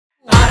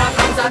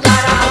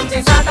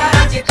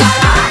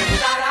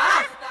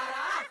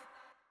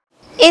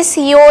इस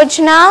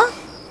योजना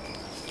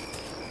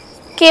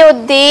के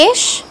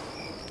उद्देश्य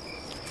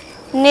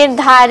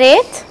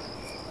निर्धारित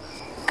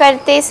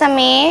करते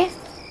समय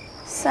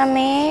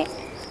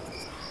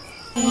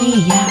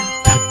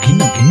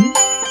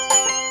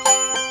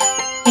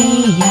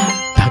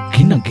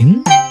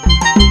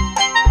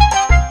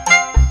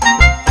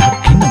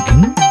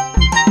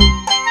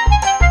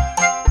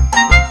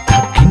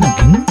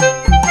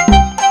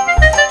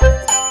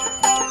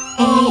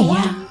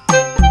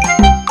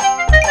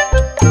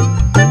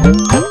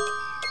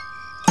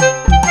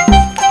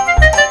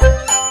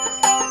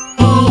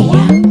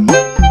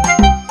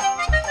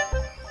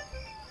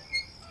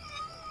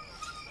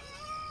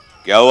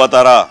क्या हुआ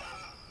तारा,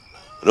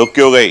 रुक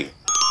क्यों गई?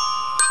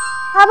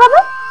 हाँ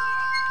बाबा,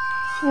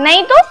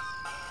 नहीं तो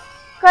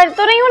कर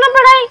तो रही हूँ ना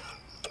पढ़ाई।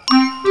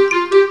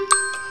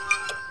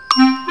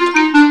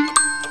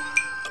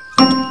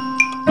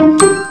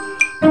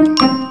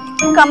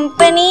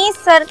 कंपनी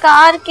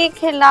सरकार के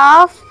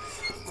खिलाफ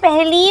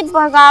पहली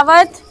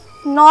बगावत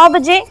 9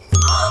 बजे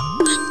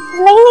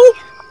नहीं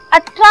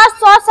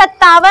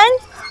 1857।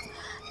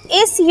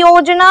 इस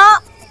योजना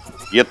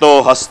यतो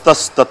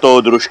हस्तस्ततो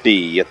दृष्टि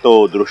यतो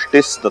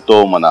दृष्टिस्ततो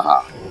मनः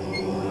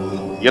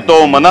यतो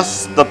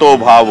मनस्ततो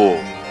भावो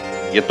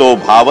यतो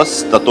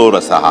भावस्ततो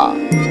रसः।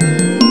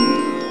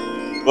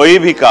 कोई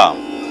भी काम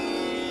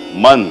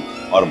मन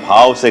और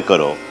भाव से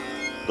करो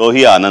तो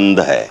ही आनंद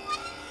है,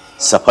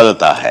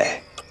 सफलता है।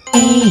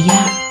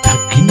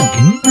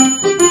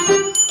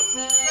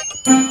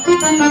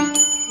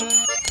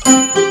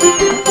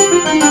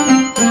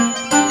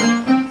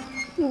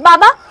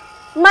 बाबा,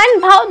 मन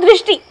भाव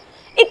दृष्टि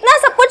इतना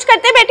सब कुछ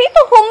करते बैठी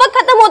तो होमवर्क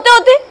खत्म होते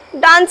होते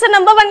डांसर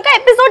नंबर 1 का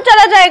एपिसोड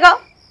चला जाएगा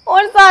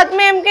और साथ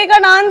में एमके का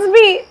डांस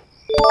भी।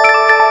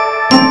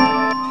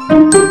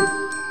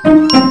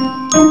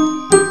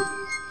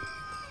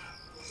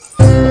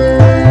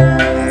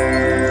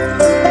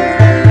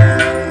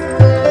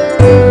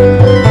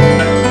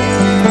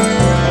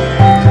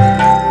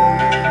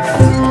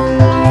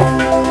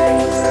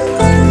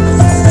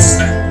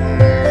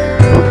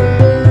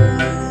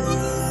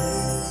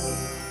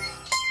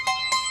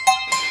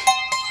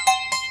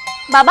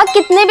 बाबा,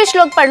 कितने भी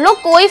श्लोक पढ़ लो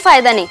कोई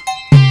फायदा नहीं।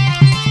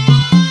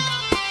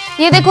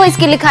 ये देखो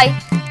इसकी लिखाई,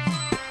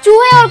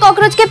 चूहे और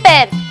कॉकरोच के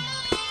पैर।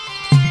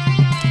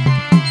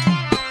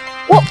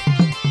 वो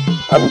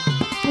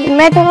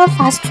मैं थोड़ा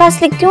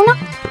फास्ट लिखती हूँ ना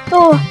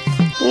तो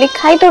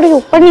लिखाई थोड़ी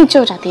ऊपर नीचे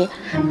हो जाती है।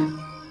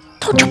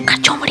 तो चुप कर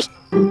चोमड़ी,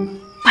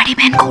 बड़ी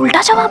बहन को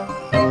उल्टा जवाब।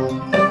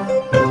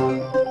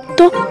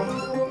 तो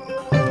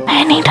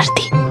मैं नहीं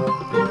डरती।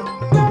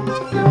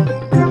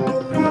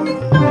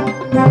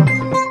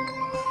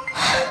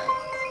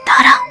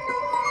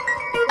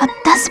 अब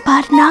 10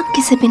 बार नाक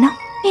किसे बिना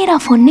मेरा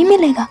फोन नहीं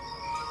मिलेगा,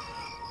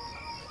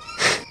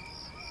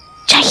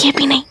 चाहिए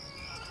भी नहीं।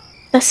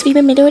 10वीं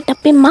में मिले हुए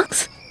डब्बे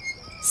मार्क्स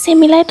से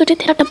मिला है तुझे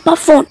तेरा डब्बा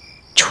फोन।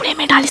 चूड़े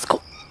में डाल इसको।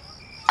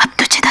 अब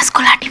तुझे 10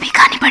 को लाठी भी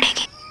खानी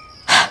पड़ेगी।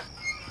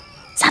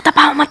 ज्यादा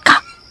भाव मत खा।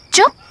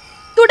 चुप,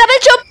 तू डबल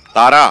चुप।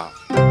 तारा,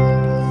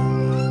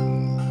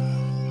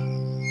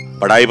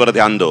 पढ़ाई पर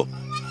ध्यान दो।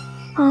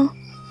 हाँ,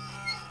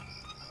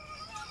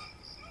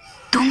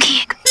 दूंगी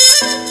एक।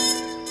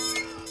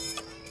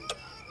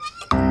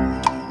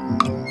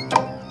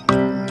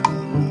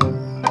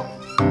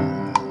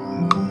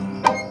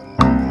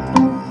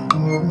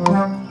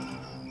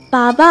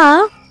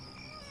 बाबा,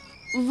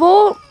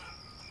 वो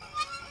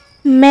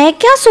मैं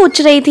क्या सोच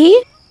रही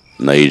थी?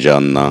 नहीं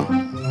जानना।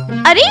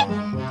 अरे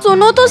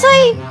सुनो तो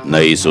सही।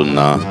 नहीं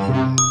सुनना।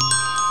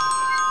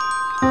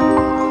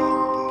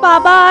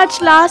 बाबा, आज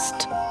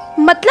लास्ट,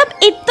 मतलब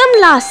एकदम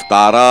लास्ट।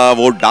 तारा,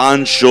 वो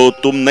डांस शो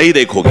तुम नहीं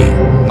देखोगी,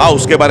 ना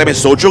उसके बारे में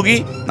सोचोगी,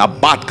 ना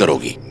बात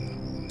करोगी,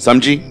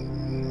 समझी?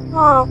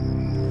 हाँ।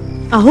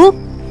 अहो,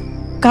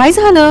 काय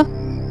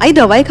झालं? आई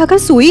दवाई खाकर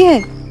सोई है।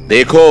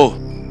 देखो,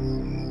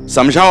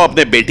 समझाओ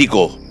अपने बेटी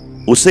को,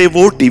 उसे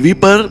वो टीवी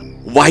पर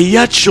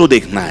वाहियात शो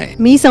देखना है।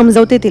 मी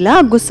समजवते तिला,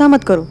 आप गुस्सा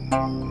मत करो।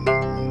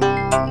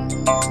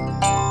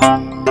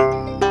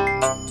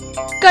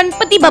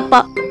 गणपति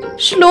बप्पा,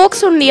 श्लोक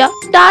सुन लिया,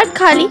 डांट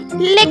खा ली,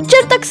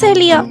 लेक्चर तक सह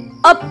लिया,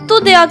 अब तो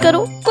दया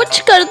करो, कुछ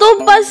कर दो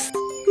बस।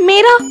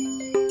 मेरा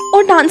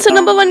और डांसर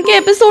नंबर 1 के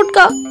एपिसोड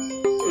का,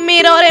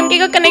 मेरा और एमके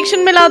का कनेक्शन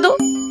मिला दो।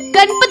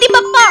 गणपति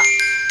बप्पा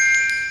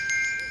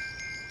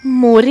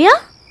मोरिया।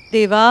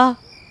 देवा,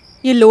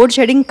 ये लोड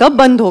शेडिंग कब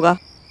बंद होगा?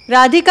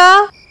 राधिका,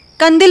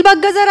 कंदिल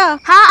बग्गा जरा।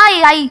 हाँ,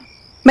 आई।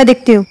 मैं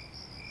देखती हूँ।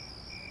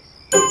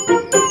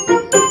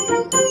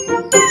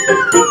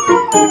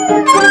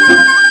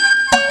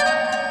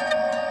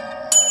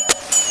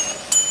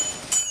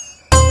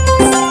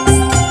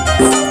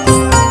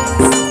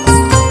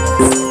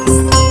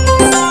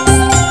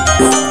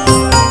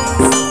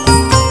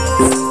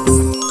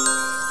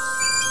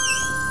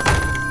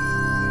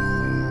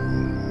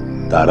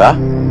 तारा,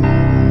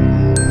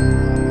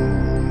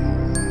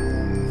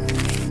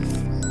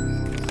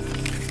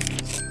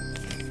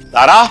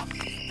 तारा,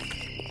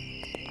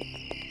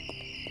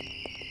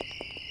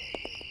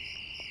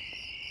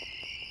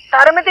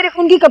 तारा मैं तेरे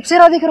फोन की कब से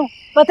राह देख रहा हूँ,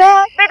 पता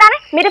है? बेटा ने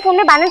मेरे फोन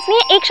में बैलेंस नहीं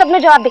है, एक शब्द में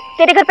जवाब दे।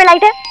 तेरे घर पे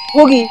लाइट है?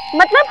 होगी।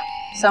 मतलब?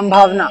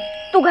 संभावना।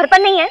 तू घर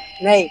पर नहीं है?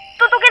 नहीं।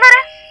 तो किधर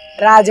है?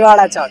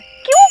 राजवाड़ा चौक।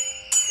 क्यों?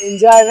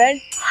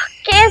 एंजॉयमेंट।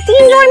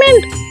 कैसी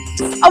एंजॉयमेंट?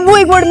 अब वो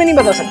एक वर्ड में नहीं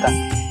बता सकता।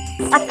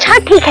 अच्छा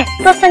ठीक है,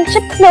 तो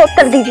संक्षिप्त में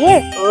उत्तर दीजिए।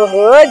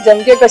 ओहो,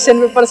 जम के क्वेश्चन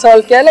पेपर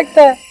सॉल्व क्या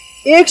लगता है?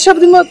 एक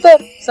शब्द में उत्तर,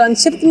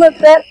 संक्षिप्त में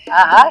उत्तर।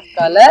 आहा,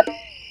 कलर।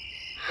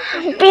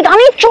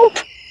 बेदानी चुप।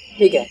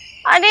 ठीक है।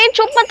 अरे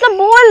चुप मतलब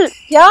बोल।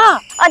 क्या?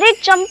 अरे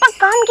चंपक,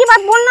 काम की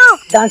बात बोलना।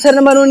 डांसर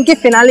नंबर 1 के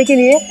फिनाले के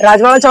लिए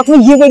राजवाड़ा चौक में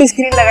ये बड़ी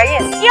स्क्रीन लगाई है।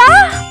 क्या?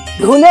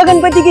 ढोलिया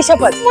गणपति की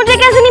शपथ। मुझे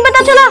कैसे नहीं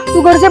पता चला?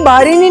 तू घर से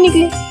बाहर ही नहीं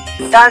निकली।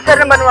 डांसर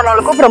नंबर 1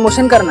 वालों को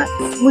प्रमोशन करना है,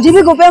 मुझे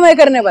भी गोपिया मैं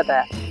करने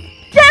बताया।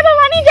 जय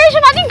भवानी, जय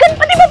शिवानी,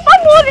 गणपति बप्पा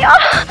मोरया।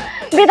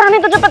 बेदाने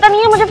तुझे पता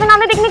नहीं है, मुझे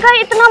फिनाले देखने का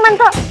इतना मन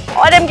था,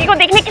 और एमके को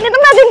देखने के लिए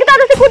तो मैं जिनकी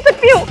तारे से कूद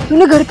सकती हूँ।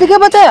 तूने घर पे क्या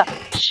बताया?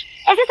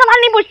 ऐसे सवाल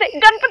नहीं पूछते,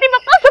 गणपति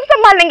बप्पा सब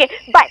संभाल लेंगे।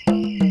 बाय।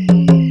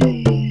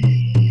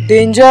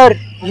 डेंजर,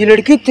 ये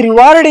लड़की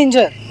त्रिवार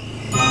डेंजर।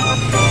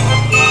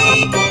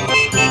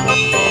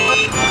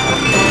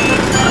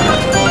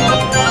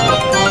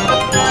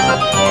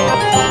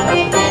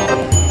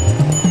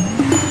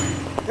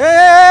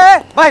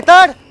 भाई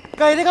ताड़,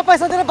 कहने का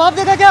पैसा तेरा बाप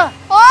देगा क्या?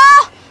 ओह,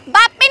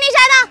 बाप पे नहीं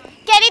जाना,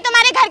 कैरी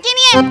तुम्हारे घर की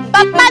नहीं है,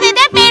 पप्पा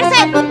देते हैं पेड़ से।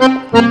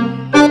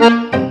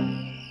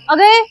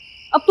 अगे,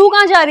 अब तू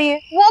कहाँ जा रही है?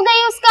 वो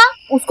गई उसका।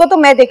 उसको तो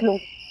मैं देख लूं।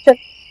 चल।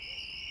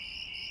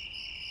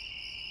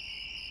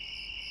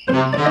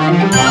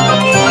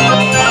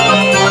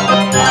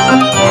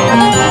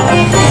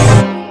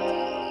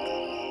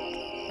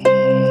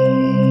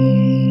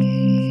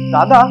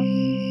 दादा,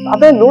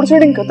 दादा लोड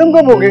शेडिंग खत्म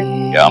कब हो गई?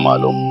 क्या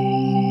मालूम।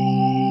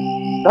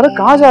 दादा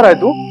कहाँ जा रहा है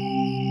तू?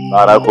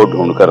 तारा को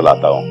ढूंढ कर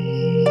लाता हूँ।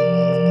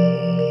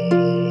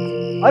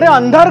 अरे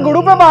अंधार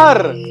गुड़ू पे बाहर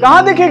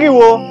कहाँ दिखेगी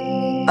वो?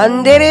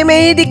 अंधेरे में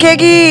ही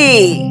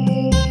दिखेगी,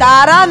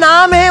 तारा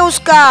नाम है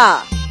उसका।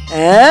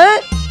 हैं?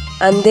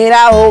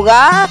 अंधेरा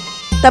होगा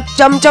तब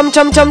चम चम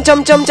चम चम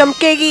चम चम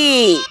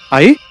चमकेगी।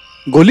 आई,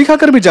 गोली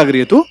खाकर भी जाग रही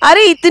है तू?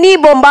 अरे इतनी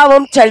बम्बा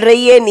बम चल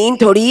रही है,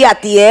 नींद थोड़ी ही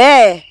आती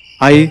है।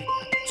 आई,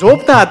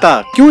 जोप ना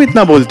आता, क्यों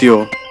इतना बोलती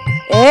हो?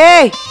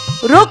 ए,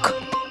 रुक,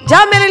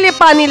 जा मेरे लिए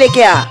पानी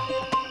लेके आ।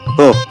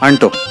 ओ,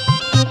 आंटो।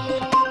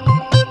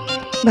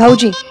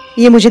 भाऊजी,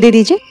 ये मुझे दे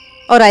दीजिए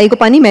और आई को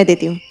पानी मैं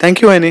देती हूँ।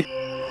 Thank you any.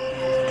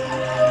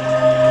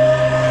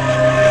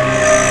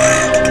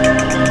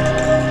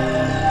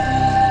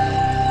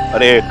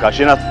 अरे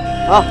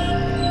काशीनाथ। हाँ।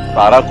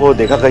 तारा को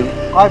देखा कहीं?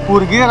 और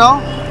पुरगी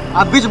रहो,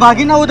 आप बीच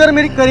भागी ना उधर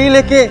मेरी करी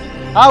लेके।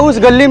 हाँ, उस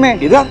गली में।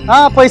 इधर?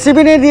 हाँ, पैसे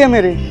भी नहीं दिए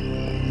मेरे।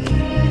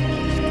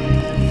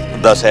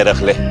 10 है,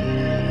 रख ले।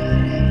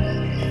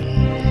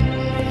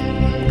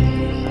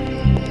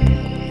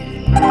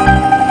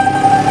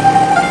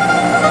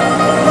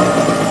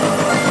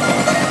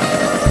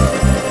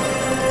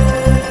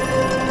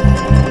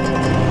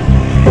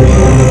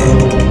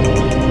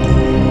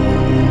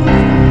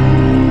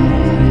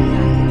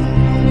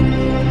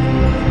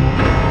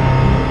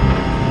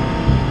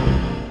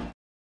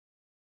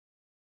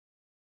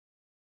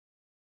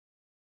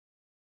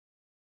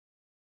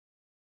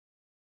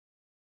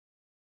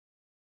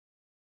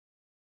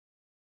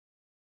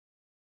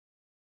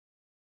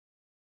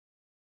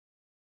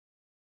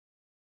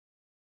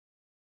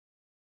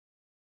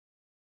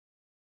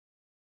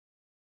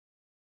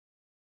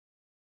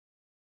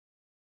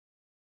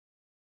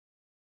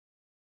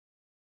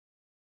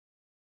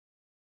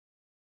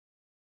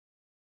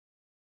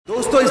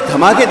 दोस्तों, इस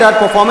धमाकेदार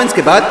परफॉर्मेंस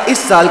के बाद इस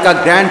साल का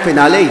ग्रैंड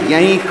फिनाले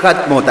यहीं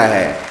खत्म होता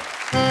है।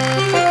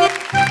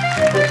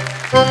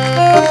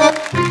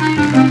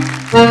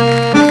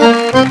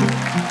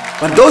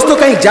 पर दोस्तों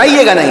कहीं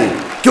जाइएगा नहीं,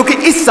 क्योंकि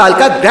इस साल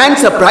का ग्रैंड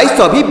सरप्राइज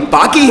तो अभी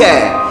बाकी है।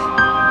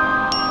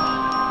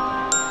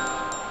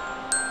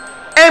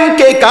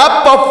 एमके का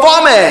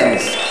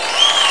परफॉर्मेंस।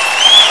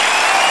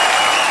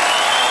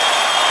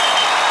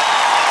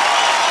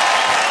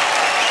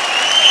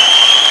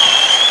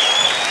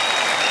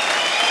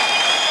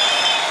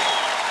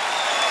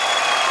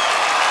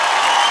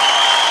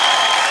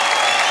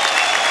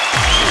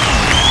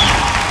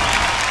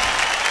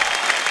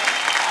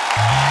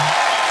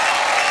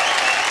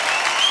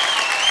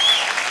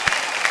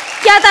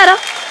 क्या तारा,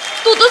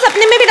 तू तो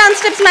सपने में भी डांस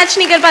स्टेप्स मैच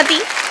नहीं कर पाती।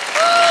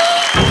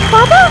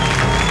 पापा,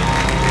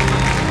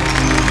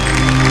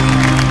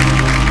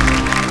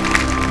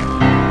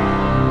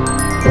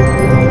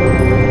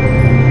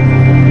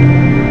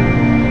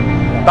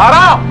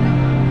 तारा!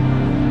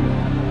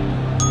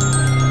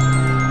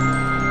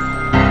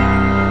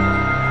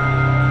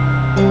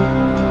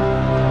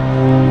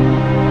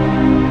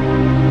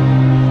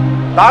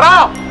 तारा!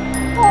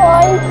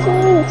 ओए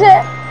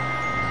चीज़।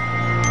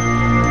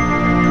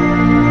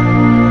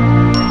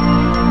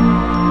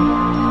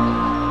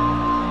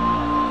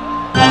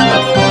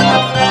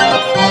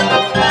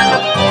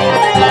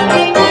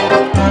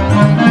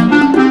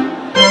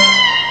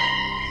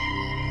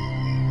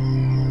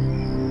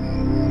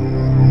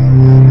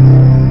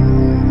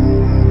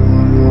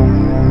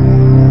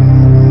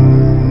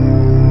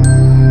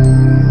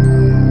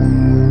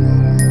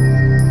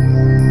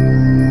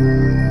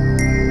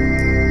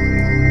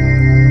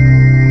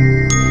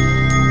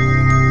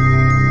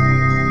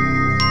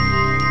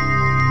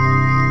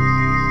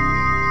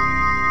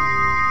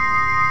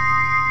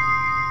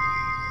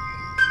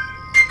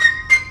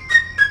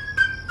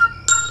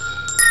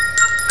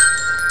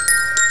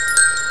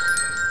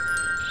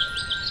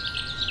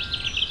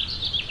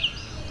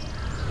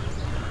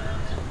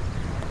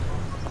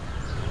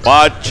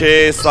 5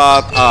 6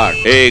 7 8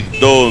 1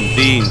 2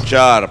 3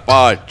 4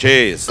 5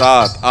 6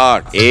 7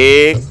 8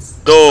 1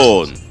 2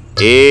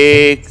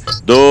 1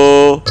 2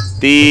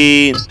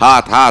 3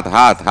 हाथ हाथ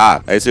हाथ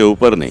हाथ ऐसे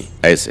ऊपर नहीं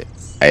ऐसे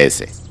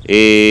ऐसे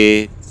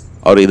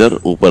 1 और इधर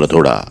ऊपर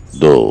थोड़ा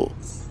 2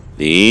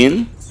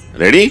 3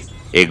 रेडी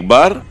एक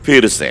बार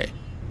फिर से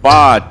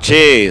 5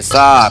 6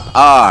 7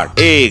 8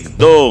 1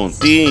 2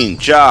 3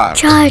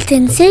 4 4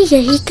 दिन से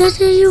यही कर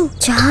रही हूँ।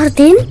 4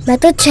 दिन? मैं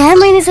तो 6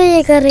 महीने से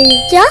ये कर रही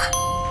हूँ।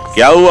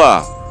 क्या हुआ?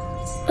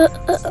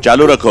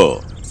 चालू रखो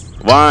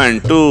 1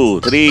 2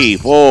 3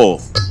 4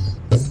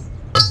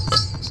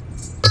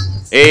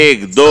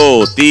 1 2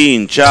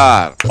 3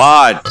 4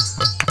 5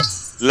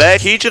 ले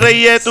खींच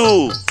रही है तू।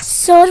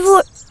 सर वो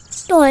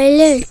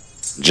टॉयलेट।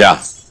 जा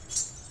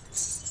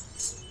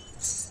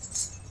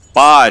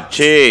 5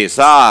 6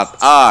 7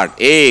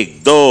 8 1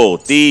 2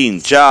 3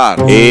 4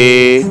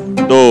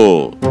 1 2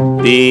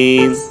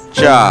 3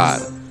 4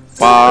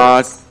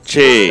 5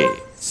 6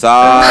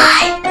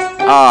 7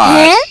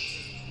 8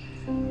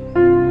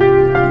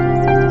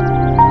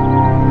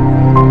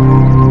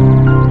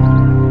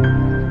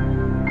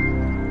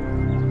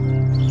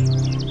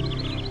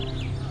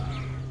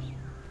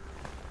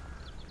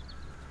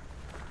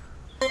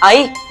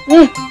 आई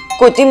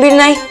कोथिंबीर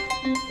नाही।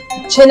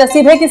 अच्छे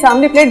नसीब है कि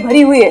सामने प्लेट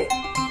भरी हुई है।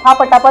 हाँ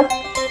पटापट।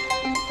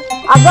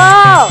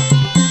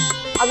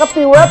 अगं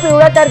पिवळं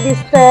पिवळं तर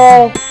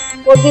दिसतंय,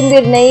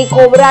 कोथिंबीर नहीं,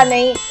 कोबरा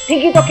नहीं,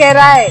 ठीक ही तो कह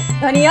रहा है।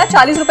 धनिया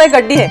 40 रुपए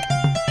गड्डी है।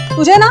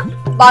 तुझे ना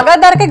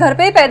बागायतदार के घर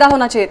पे ही पैदा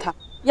होना चाहिए था।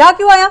 यहाँ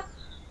क्यों आया?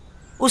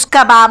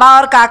 उसका बाबा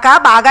और काका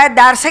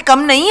बागायतदार से कम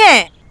नहीं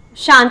है।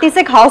 शांति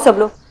से खाओ सब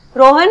लोग।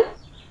 रोहन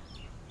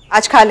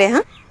आज खा ले।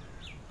 हाँ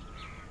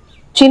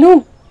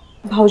चिनू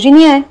भाऊजी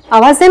नहीं आए,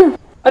 आवाज दे ना।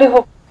 अरे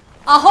हो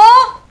आहो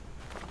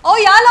ओ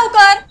या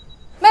लवकर,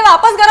 मैं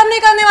वापस गरम नहीं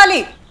करने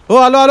वाली। हो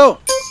आलो आलो।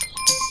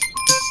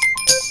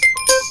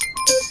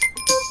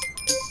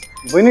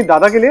 वही नहीं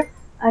दादा के लिए।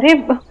 अरे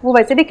वो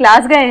वैसे भी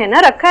क्लास गए हैं ना,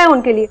 रखा है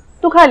उनके लिए,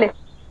 तू खा ले।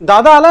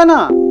 दादा आला ना।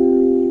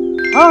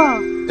 हाँ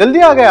जल्दी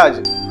आ गए आज,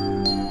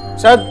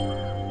 शायद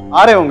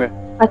आ रहे होंगे।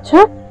 अच्छा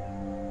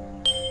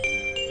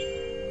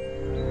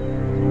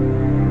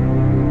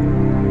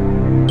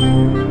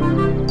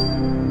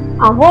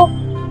आहो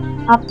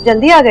आप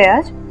जल्दी आ गए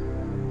आज।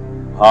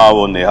 हाँ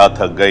वो नेहा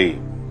थक गई,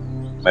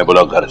 मैं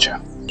बोला घर जा।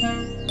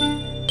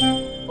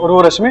 और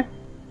वो रश्मि?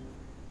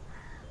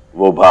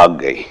 वो भाग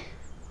गई,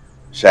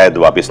 शायद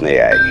वापस नहीं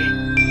आएगी।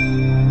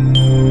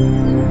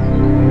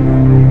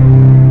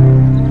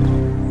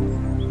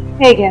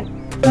 है क्या?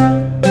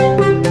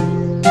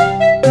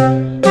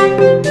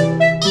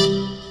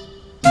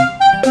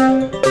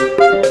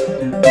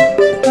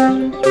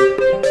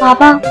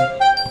 पापा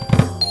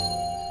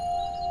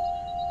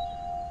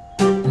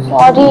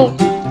सॉरी।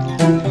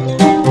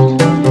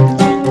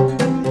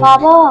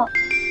 पापा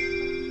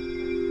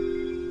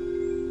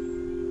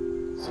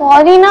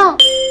सॉरी ना।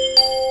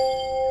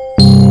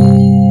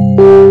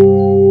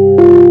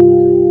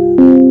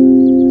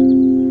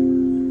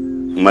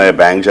 मैं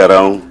बैंक जा रहा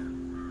हूँ,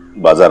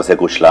 बाजार से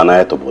कुछ लाना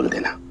है तो बोल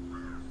देना।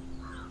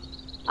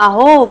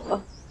 आहो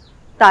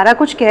तारा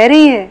कुछ कह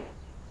रही है,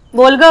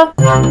 बोल गो।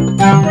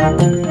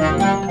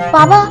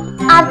 पापा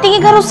आरती के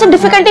घर उससे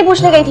डिफिकल्टी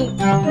पूछने गई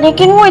थी,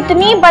 लेकिन वो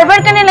इतनी बड़बड़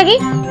करने लगी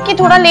कि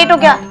थोड़ा लेट हो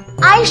गया।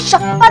 आई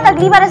शपथ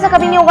अगली बार ऐसा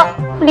कभी नहीं होगा,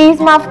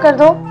 प्लीज माफ कर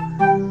दो।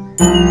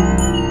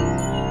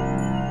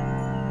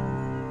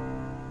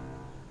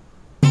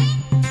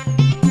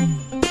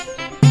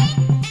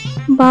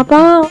 पापा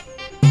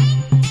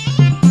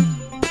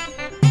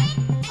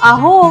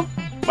आहो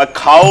मैं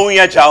खाऊं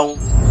या जाऊं?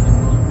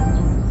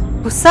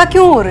 गुस्सा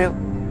क्यों हो रहे हो?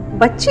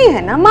 बच्ची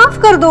है ना, माफ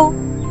कर दो।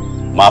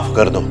 माफ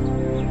कर दो।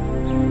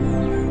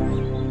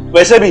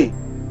 वैसे भी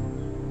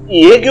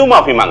ये क्यों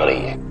माफी मांग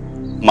रही है?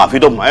 माफी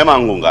तो मैं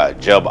मांगूंगा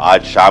जब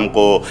आज शाम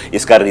को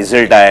इसका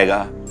रिजल्ट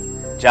आएगा।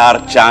 4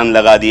 चांद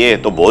लगा दिए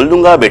तो बोल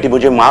दूंगा बेटी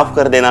मुझे माफ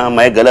कर देना,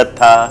 मैं गलत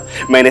था,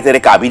 मैंने तेरे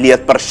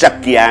काबिलियत पर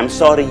शक किया, आई एम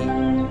सॉरी।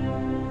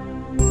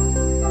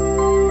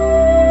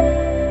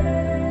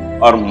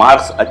 और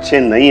मार्क्स अच्छे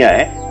नहीं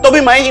आए तो भी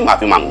मैं ही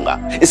माफी मांगूंगा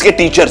इसके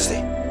टीचर से।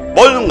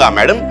 बोल दूंगा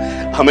मैडम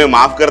हमें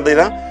माफ कर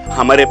देना,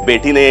 हमारे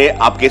बेटी ने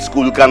आपके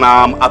स्कूल का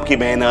नाम, आपकी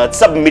मेहनत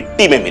सब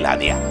मिट्टी में मिला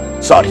दिया,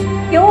 सॉरी।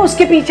 क्यों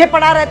उसके पीछे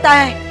पड़ा रहता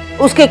है?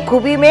 उसके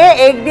खूबी में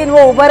एक दिन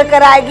वो उभर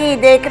कर आएगी,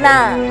 देखना।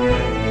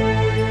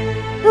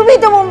 तू भी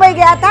तो मुंबई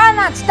गया था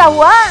नाचता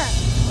हुआ।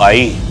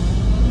 आई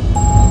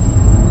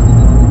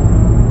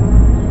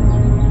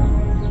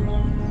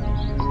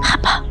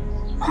पापा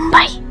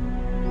मुंबई।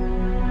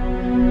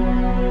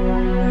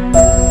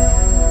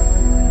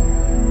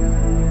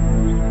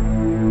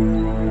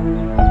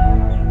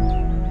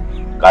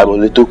 क्या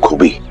बोली तू?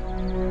 खूबी?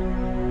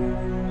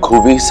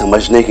 खूबी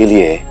समझने के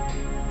लिए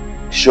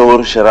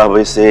शोर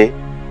शराबे से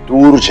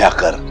दूर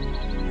जाकर,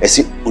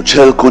 ऐसी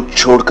उछल कूद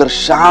छोड़कर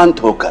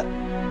शांत होकर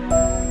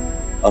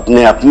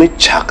अपने आप में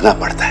झांकना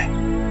पड़ता है।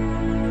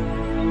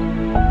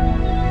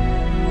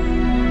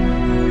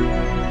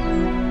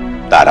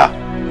 तारा,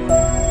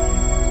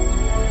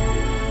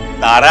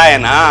 तारा है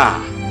ना,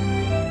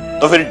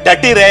 तो फिर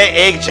डटी रहे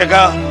एक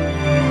जगह।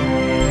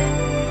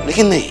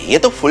 लेकिन नहीं, ये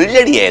तो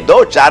फुलझड़ी है,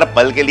 2-4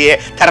 पल के लिए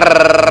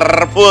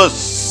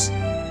फुस,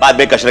 बाद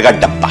में कचरे का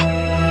डब्बा।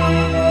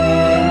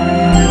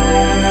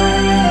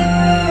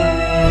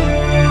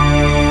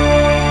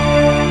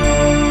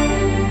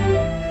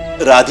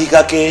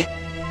 राधिका के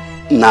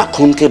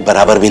नाखून के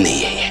बराबर भी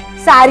नहीं है ये।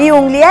 सारी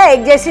उंगलियां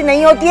एक जैसी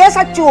नहीं होती है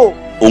सच्चू।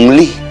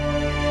 उंगली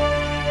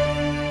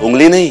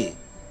उंगली नहीं,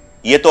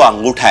 ये तो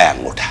अंगूठा है,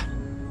 अंगूठा,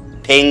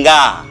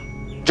 ठेंगा,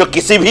 जो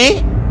किसी भी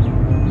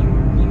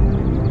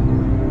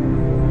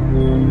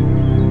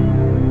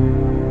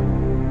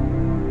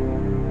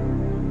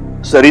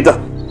सरिता,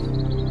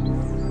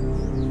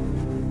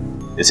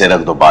 इसे रख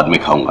दो, बाद में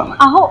खाऊंगा मैं।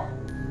 आहो।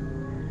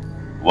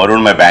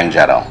 वरुण, मैं बैंक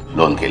जा रहा हूं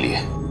लोन के लिए।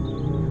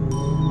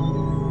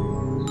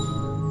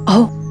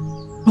 आओ,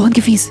 रोहन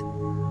की फीस।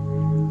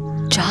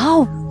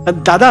 जाओ।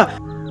 दादा,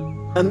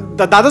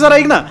 दादा जरा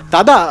एक ना,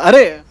 दादा,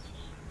 अरे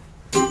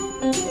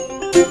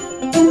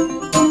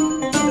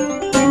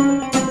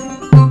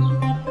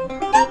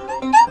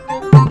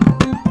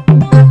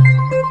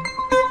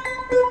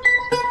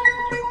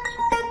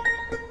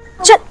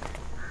चल,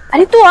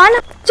 अरे तू आ ना,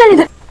 चल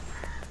इधर।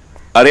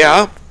 अरे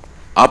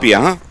आप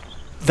यहाँ?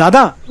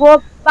 दादा, वो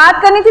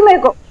बात करनी थी मेरे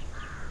को।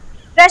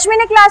 रश्मि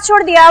ने क्लास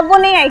छोड़ दिया, अब वो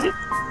नहीं आएगी।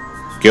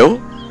 क्यों?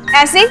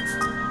 ऐसे ही।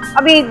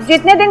 अभी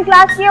जितने दिन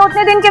क्लास किए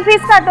उतने दिन के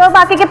फीस काटो और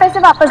बाकी के पैसे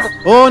वापस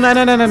दो। ओ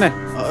नहीं,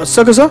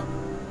 ऐसा कैसा?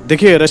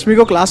 देखिए, रश्मि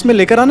को क्लास में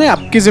लेकर आना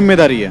आपकी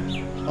जिम्मेदारी है,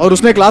 और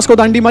उसने क्लास को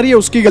डांडी मारी है,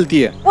 उसकी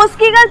गलती है।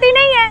 उसकी गलती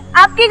नहीं है,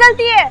 आपकी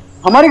गलती है।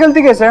 हमारी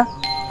गलती कैसे है?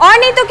 और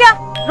नहीं तो क्या,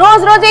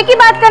 रोज रोज एक ही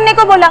बात करने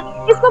को बोला,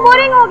 इसको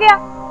बोरिंग हो गया।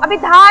 अभी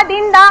धा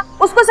दिन दा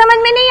उसको समझ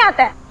में नहीं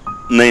आता है।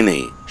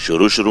 नहीं,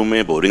 शुरू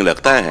में बोरिंग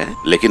लगता है,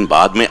 लेकिन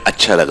बाद में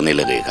अच्छा लगने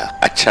लगेगा।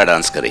 अच्छा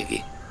डांस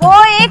करेगी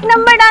वो, एक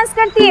नंबर डांस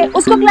करती है,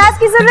 उसको क्लास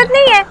की जरूरत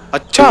नहीं है।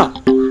 अच्छा,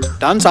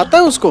 डांस आता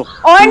है उसको?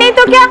 और नहीं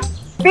तो क्या,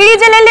 बीड़ी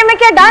जलेले में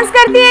क्या डांस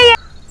करती है ये।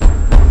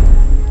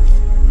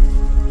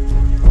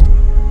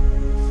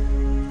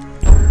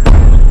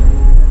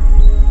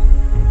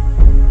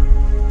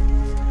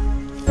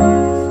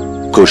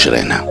 खुश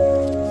रहना।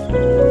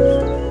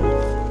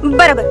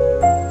 बराबर,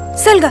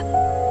 सलगा।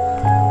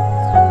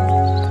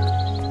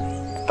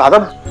 दादा,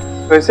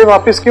 पैसे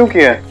वापस क्यों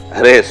किए?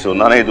 अरे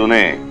सुना नहीं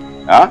तूने?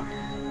 हाँ,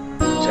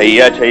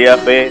 छैया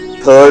पे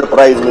 3rd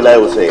प्राइज मिला है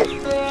उसे,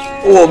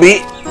 वो भी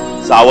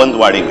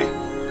सावंतवाड़ी में।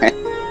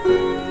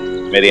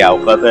 मेरी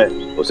औकात है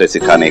उसे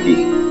सिखाने की।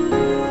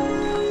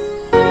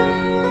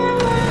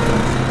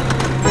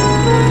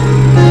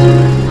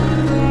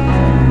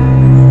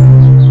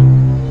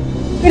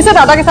 फिर से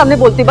दादा के सामने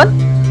बोलती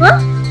बंद। हाँ?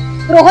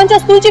 रोहनच्या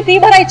स्कूलची फी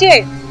भरायची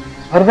आहे।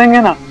 भर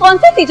देंगे ना। कौन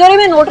से तिजोरी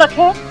में नोट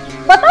रखे हैं?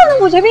 बताओ ना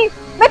मुझे भी,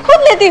 मैं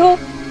खुद लेती हूँ।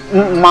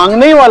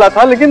 मांगने ही वाला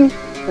था, लेकिन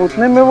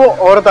उतने में वो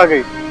औरत आ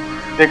गई।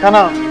 देखा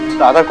ना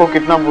दादा को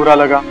कितना बुरा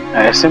लगा।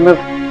 ऐसे में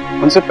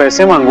उनसे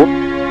पैसे मांगू,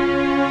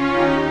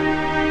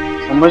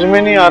 समझ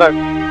में नहीं आ रहा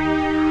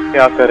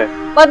क्या करे।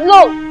 बदलो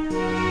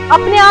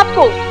अपने आप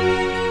को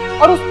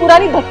और उस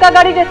पुरानी धक्का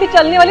गाड़ी जैसी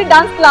चलने वाली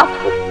डांस क्लास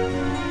को।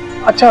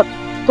 अच्छा,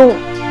 तो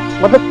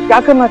मतलब क्या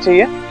करना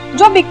चाहिए?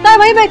 जो बिकता है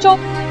वही बेचो,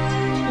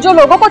 जो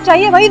लोगों को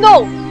चाहिए वही दो,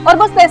 और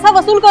बस पैसा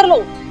वसूल कर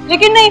लो।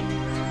 लेकिन नहीं,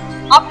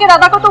 आपके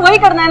दादा को तो वही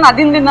करना है,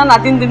 नादिन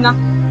दिना,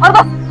 और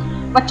बस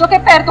बच्चों के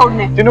पैर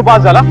तोड़ने। जिन्हों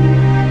बात जाला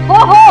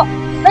हो,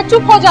 मैं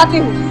चुप हो जाती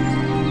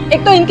हूँ।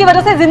 एक तो इनकी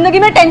वजह से जिंदगी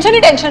में टेंशन ही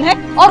टेंशन है,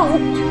 और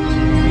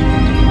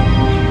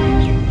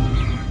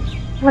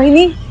वही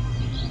नहीं।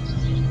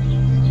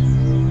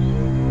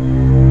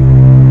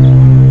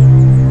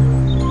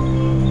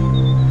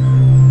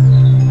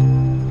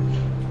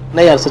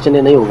 नहीं यार सचिन,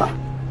 नहीं होगा।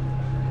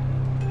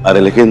 अरे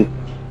लेकिन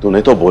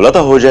तूने तो बोला था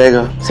हो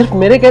जाएगा। सिर्फ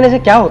मेरे कहने से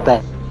क्या होता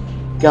है?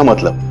 क्या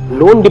मतलब?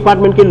 लोन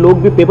डिपार्टमेंट के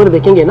लोग भी पेपर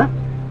देखेंगे ना,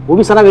 वो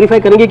भी सारा वेरीफाई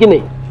करेंगे कि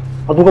नहीं।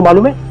 और तुमको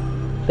मालूम है,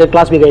 तेरे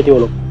क्लास भी गए थे वो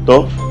लोग।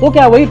 तो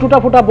क्या, वही टूटा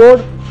फूटा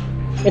बोर्ड,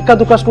 इक्का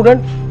दुक्का स्टूडेंट,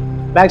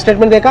 बैंक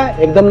स्टेटमेंट देखा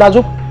एकदम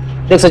नाजुक।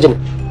 देख सचिन,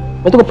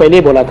 मैं तुमको पहले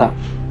ही बोला था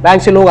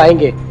बैंक से लोग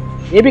आएंगे,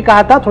 ये भी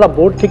कहा था थोड़ा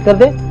बोर्ड ठीक कर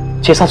दे,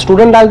 6-7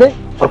 स्टूडेंट डाल दे,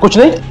 और कुछ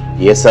नहीं।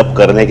 ये सब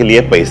करने के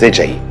लिए पैसे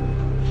चाहिए,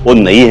 वो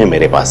नहीं है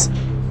मेरे पास,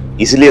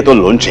 इसलिए तो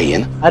लोन चाहिए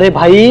ना। अरे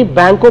भाई,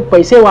 बैंक को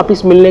पैसे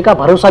वापस मिलने का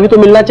भरोसा भी तो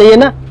मिलना चाहिए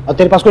ना, और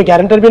तेरे पास कोई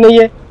गारंटर भी नहीं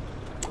है।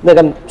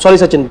 लेकिन सॉरी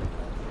सचिन,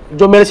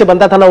 जो मेरे से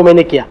बनता था ना वो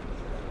मैंने किया।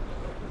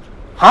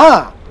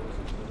 हाँ,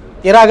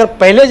 तेरा अगर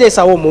पहले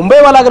जैसा वो मुंबई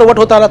वाला अगर वोट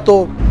होता ना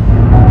तो।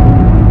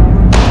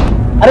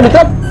 अरे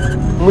मित्र,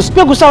 मुझ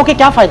पे गुस्सा होके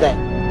क्या फायदा है?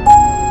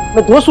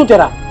 मैं दोस्त हूं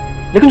तेरा,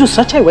 लेकिन जो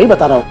सच है वही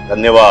बता रहा हूं।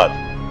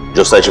 धन्यवाद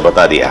जो सच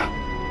बता दिया,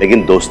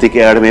 लेकिन दोस्ती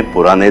के आड़ में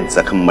पुराने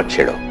जख्म मत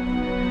छेड़ो।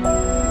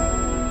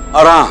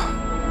 और हाँ,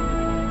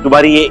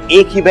 तुम्हारी ये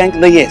एक ही बैंक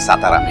नहीं है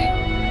सातारा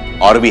में,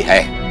 और भी है।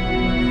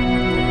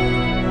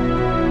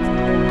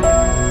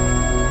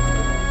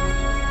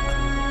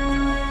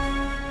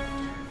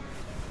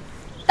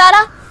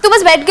 तारा, तू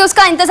बस बैठ के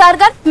उसका इंतजार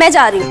कर, मैं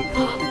जा रही हूँ।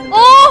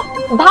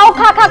 ओ, भाव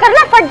खा खा कर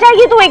ना फट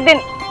जाएगी तू एक दिन।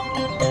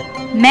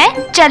 मैं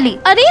चली।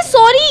 अरे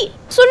सॉरी,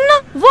 सुनना,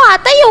 वो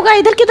आता ही होगा,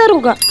 इधर किधर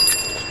होगा?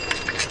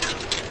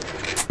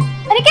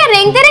 अरे क्या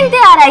रेंगते रेंगते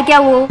आ रहा है क्या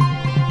वो?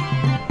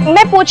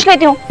 मैं पूछ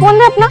लेती हूँ, फोन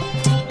दे अपना।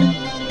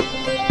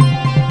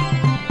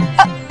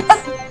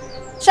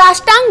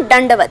 साष्टांग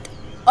दंडवत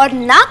और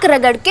नाक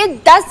रगड़ के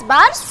 10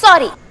 बार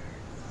सॉरी।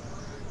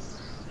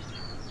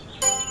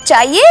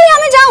 चाहिए या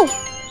मैं जाऊं?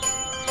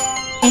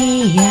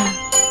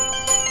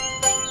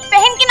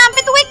 बहन के नाम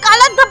पे तू एक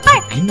काला धब्बा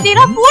है।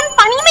 तेरा फोन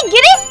पानी में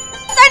गिरे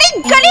सड़ी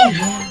गली।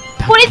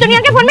 पूरी दुनिया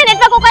के फोन में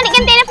नेटवर्क होगा,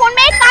 लेकिन तेरे फोन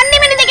में एक कान नहीं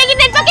मैंने देखेगी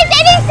नेटवर्क की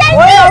तेरी सेल।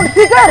 ओए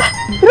लाउडस्पीकर,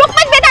 रुक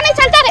मत बेटा, नहीं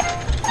चलता रे।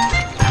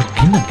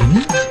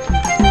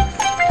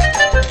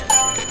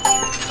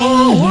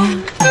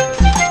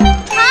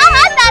 हाँ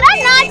हाँ तारा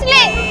नाच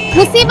ले।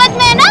 मुसीबत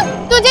में है ना,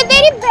 तुझे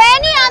तेरी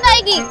बहन ही याद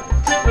आएगी।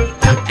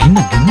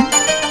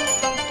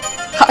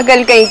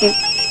 पागल कहीं की।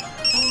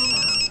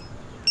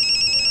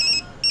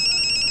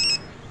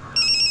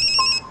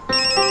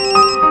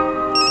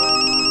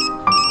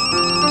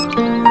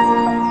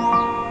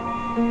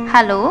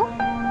 हेलो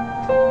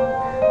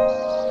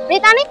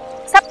बेटानी,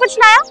 सब कुछ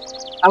लाया?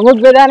 अमुक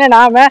बेदाने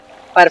नाम है,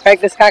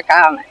 परफेक्ट इसका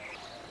काम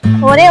है।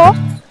 हो रहे हो?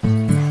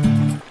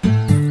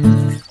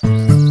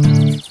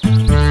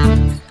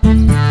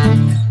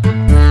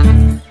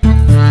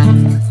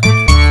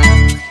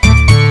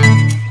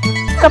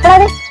 कपड़ा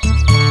दे।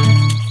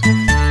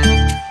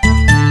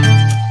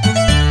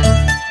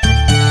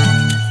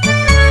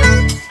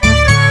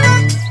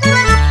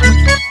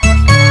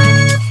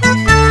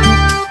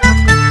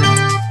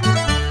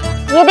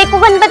 ये देखो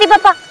गणपति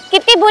पापा,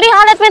 कितनी बुरी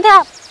हालत में थे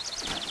आप।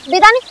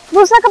 बेदानी,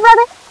 दूसरा कपड़ा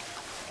दे।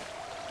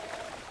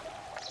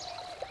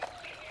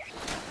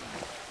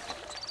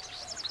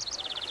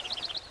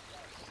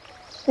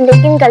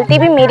 लेकिन गलती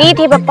भी मेरी ही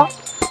थी पापा,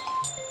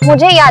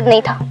 मुझे याद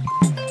नहीं था।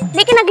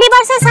 लेकिन अगली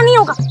बार से ऐसा नहीं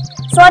होगा।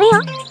 सॉरी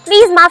हाँ,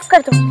 प्लीज माफ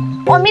कर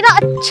दो और मेरा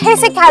अच्छे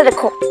से ख्याल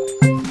रखो।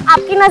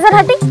 आपकी नजर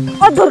हटी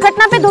और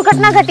दुर्घटना पे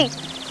दुर्घटना घटी।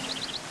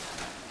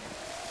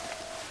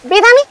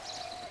 बेदानी,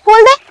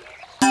 खोल दे।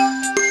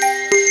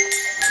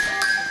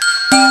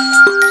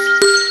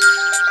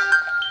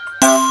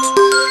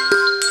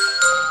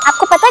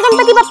 आपको पता है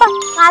गणपति पापा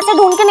कहाँ से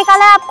ढूंढ के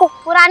निकाला है आपको?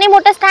 पुराने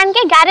मोटर स्टैंड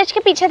के गैरेज के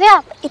पीछे थे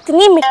आप।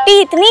 इतनी मिट्टी,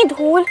 इतनी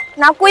धूल,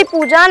 ना कोई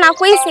पूजा, ना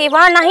कोई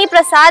सेवा, ना ही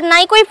प्रसाद, ना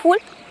ही कोई फूल।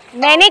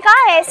 मैंने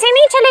कहा ऐसे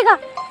नहीं चलेगा।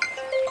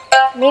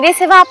 मेरे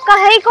सिवा आपका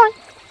है ही कौन,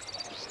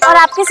 और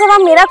आपके सिवा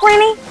मेरा कोई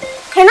नहीं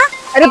है ना।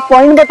 अरे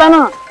पॉइंट बता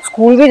ना,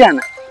 स्कूल भी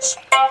जाना।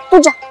 तू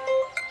जा।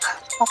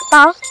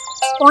 पापा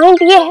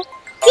पॉइंट ये है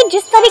कि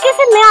जिस तरीके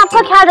से मैं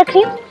आपका ख्याल रख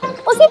रही हूँ,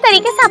 उसी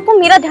तरीके से आपको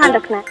मेरा ध्यान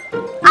रखना है।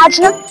 आज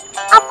ना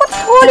आपको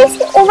थोड़ी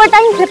सी ओवर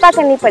टाइम कृपा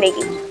करनी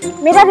पड़ेगी।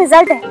 मेरा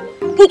रिजल्ट है,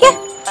 ठीक है?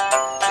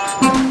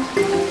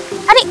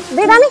 अरे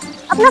बेदानी,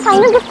 अपना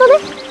फाइनल गिफ्ट तो दे।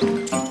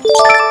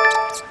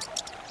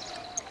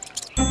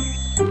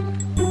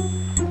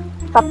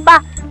 पापा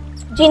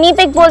जिनी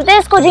पिक बोलते हैं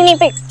इसको, जिनी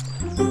पिक।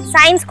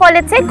 साइंस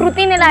कॉलेज से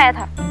कृति ने लाया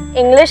था।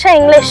 इंग्लिश है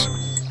इंग्लिश।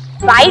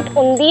 वाइट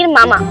उंदीर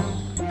मामा,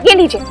 ये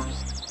लीजिए।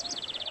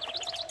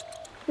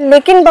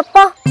 लेकिन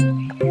पप्पा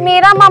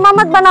मेरा मामा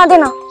मत बना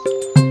देना।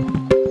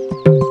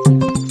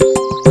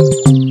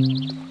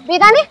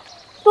 बेदानी,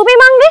 तू भी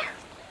मांग ले।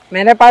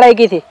 मैंने पढ़ाई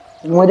की थी,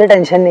 मुझे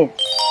टेंशन नहीं है।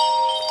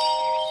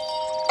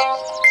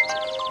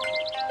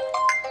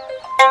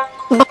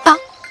 बप्पा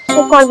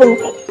एक और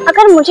विनती,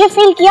 अगर मुझे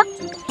फेल किया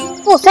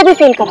तो उसे भी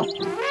फेल करो।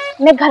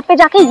 मैं घर पे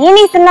जाके ये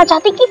नहीं सुनना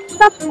चाहती कि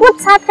सब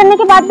कुछ साथ करने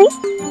के बाद भी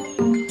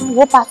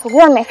वो पास हो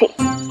गया और मैं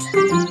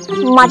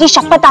फेल। माझी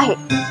शपथ आहे।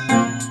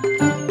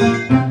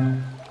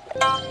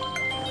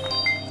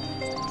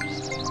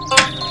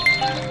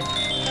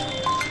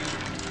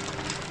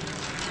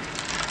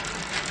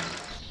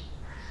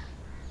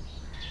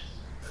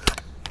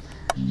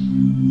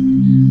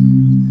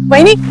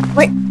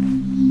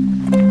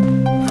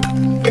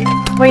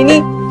 वहीनी,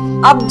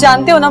 आप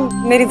जानते हो ना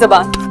मेरी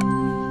जबान,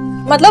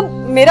 मतलब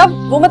मेरा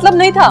वो मतलब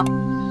नहीं था।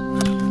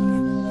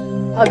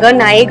 अगर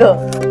नाएग,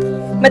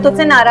 मैं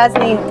तुझसे नाराज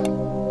नहीं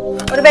हूँ,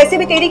 और वैसे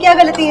भी तेरी क्या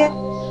गलती है?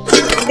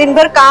 दिन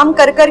भर काम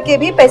कर कर के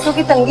भी पैसों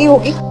की तंगी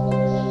होगी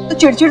तो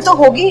चिड़चिड़ तो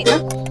होगी ही ना।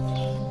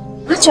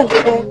 हाँ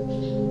चलते गए।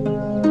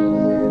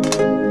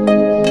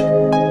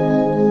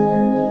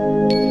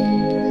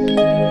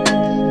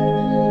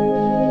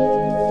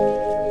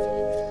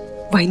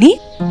 वहीनी,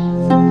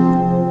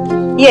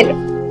 ये लो,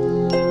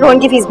 रोहन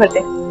की फीस भरते।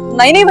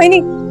 नहीं नहीं वहीनी,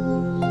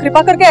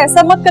 कृपा करके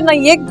ऐसा मत करना,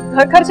 ये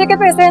घर खर्चे के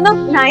पैसे है ना।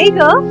 नहीं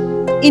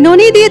ग,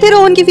 इन्होंने ही दिए थे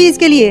रोहन की फीस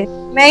के लिए,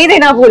 मैं ही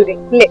देना भूल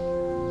गई। ले,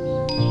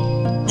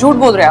 झूठ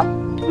बोल रहे आप।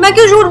 मैं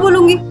क्यों झूठ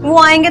बोलूंगी?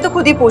 वो आएंगे तो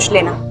खुद ही पूछ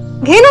लेना,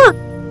 घे ना।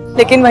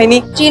 लेकिन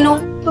वहीनी, चीनू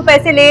तू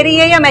पैसे ले रही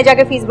है या मैं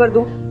जाके फीस भर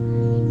दूं?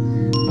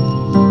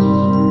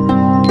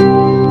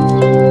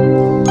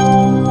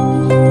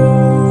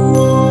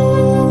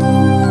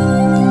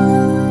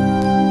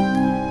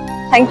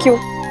 Thank you.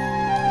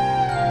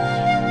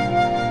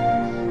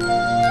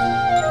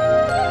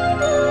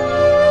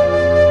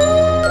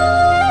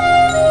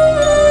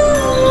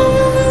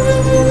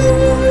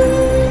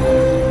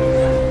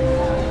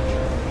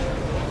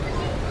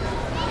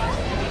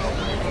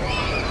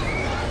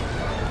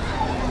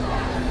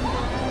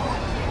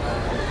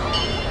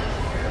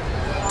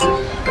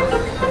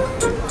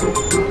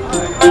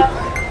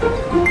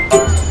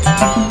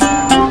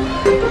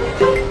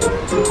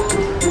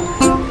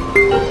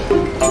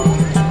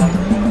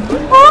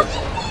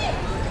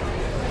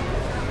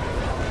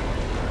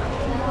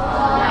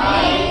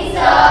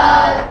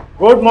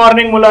 गुड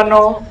मॉर्निंग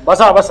मुलांनो.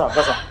 बसा बसा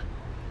बसा.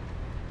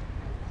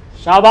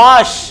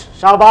 शाबाश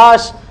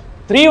शाबाश,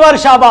 3 वर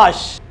शाबाश.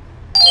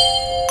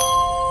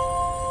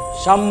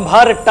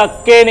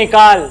 100%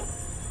 निकाल.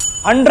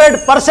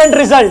 100%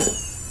 result.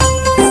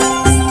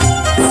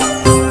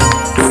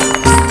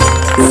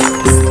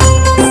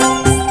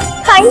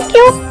 Thank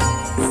you.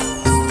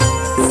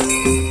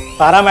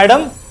 Tara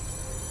madam,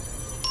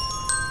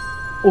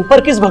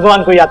 ऊपर किस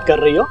भगवान को याद कर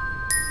रही हो?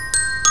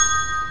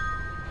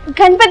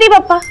 गणपति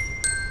बप्पा,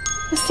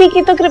 उसी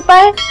की तो कृपा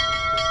है.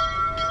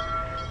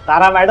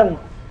 तारा मैडम,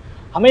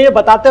 हमें यह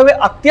बताते हुए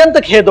अत्यंत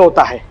खेद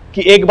होता है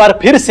कि एक बार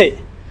फिर से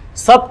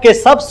सब के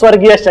सब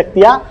स्वर्गीय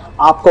शक्तियां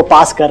आपको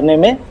पास करने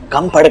में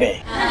कम पड़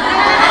गए.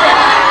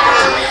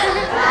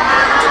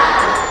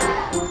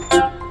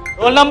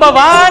 Roll number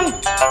 1,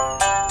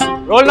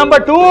 roll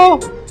number 2.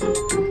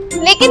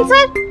 लेकिन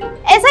सर,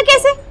 ऐसा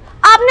कैसे?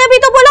 आपने अभी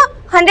तो बोला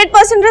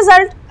 100%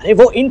 रिजल्ट. अरे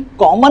वो इन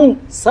कॉमन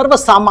सर्व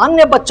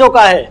सामान्य बच्चों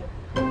का है.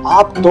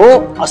 आप तो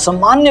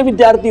असामान्य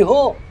विद्यार्थी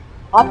हो.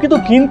 आपकी तो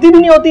गिनती भी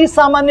नहीं होती इस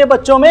सामान्य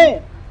बच्चों में.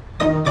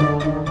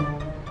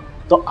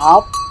 तो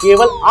आप,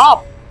 केवल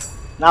आप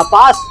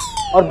नापास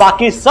और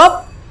बाकी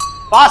सब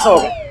पास हो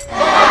गए.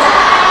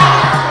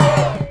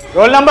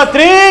 Roll number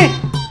 3,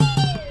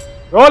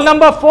 roll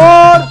number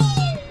 4.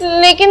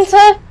 लेकिन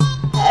सर,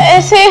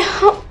 ऐसे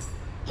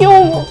क्यों?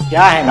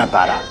 क्या है ना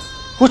तारा,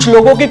 कुछ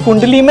लोगों की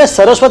कुंडली में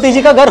सरस्वती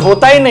जी का घर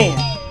होता ही नहीं है.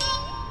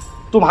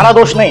 तुम्हारा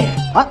दोष नहीं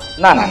है. हाँ,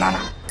 ना ना ना ना.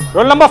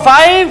 Roll number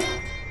 5.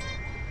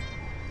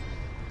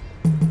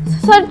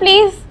 Sir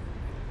please.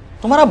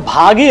 तुम्हारा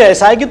भाग ही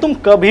ऐसा है कि तुम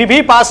कभी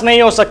भी पास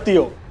नहीं हो सकती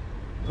हो.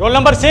 Roll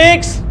number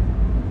 6,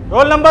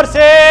 roll number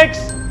 6.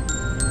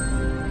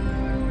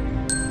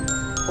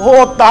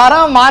 ओ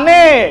तारा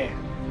माने.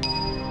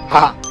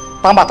 हाँ,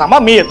 थांबा थांबा,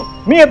 मी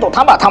येतो.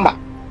 थांबा थांबा.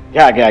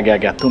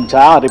 घ्या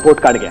तुमचा रिपोर्ट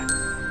कार्ड घ्या.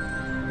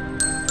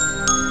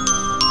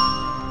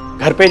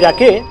 घर पे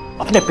जाके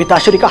अपने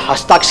पिताश्री का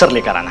हस्ताक्षर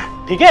लेकर आना है,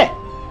 ठीक है?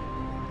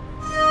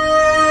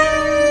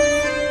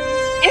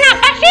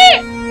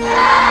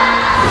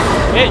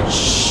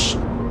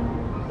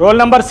 Roll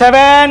number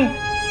 7,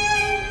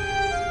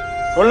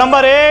 roll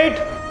number 8,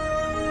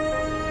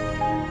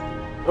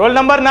 roll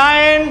number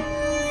 9.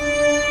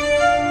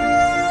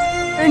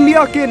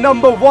 India के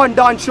नंबर 1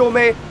 डांस शो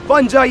में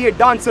बन जाइए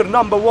डांसर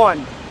नंबर 1.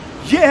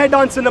 ये है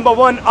डांसर नंबर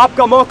 1.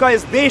 आपका मौका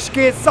इस देश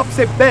के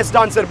सबसे बेस्ट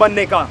डांसर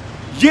बनने का.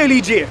 ये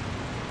लीजिए.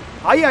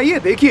 आइए आइए,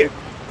 देखिए,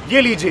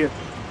 ये लीजिए.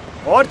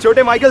 और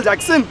छोटे माइकल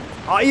जैक्सन,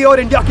 आइए और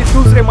इंडिया के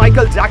दूसरे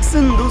माइकल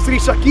जैक्सन, दूसरी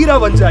शकीरा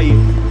बन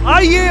जाइए.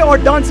 आइए और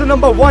डांसर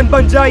नंबर 1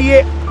 बन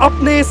जाइए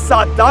अपने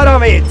सातारा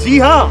में. जी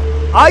हाँ,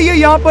 आइए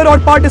यहाँ पर और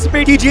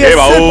पार्टिसिपेट कीजिए.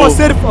 सिर्फ और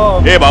सिर्फ.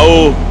 ए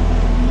बाऊ,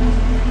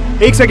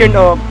 1 सेकेंड.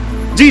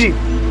 जी जी,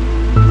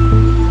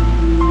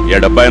 ये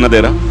डब्बा है ना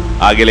तेरा,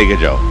 आगे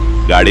लेके जाओ.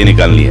 गाड़ी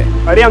निकालनी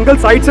है. अरे अंकल,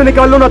 साइड से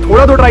निकाल लो ना,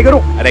 थोड़ा तो ट्राई करो.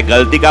 अरे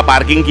गलती का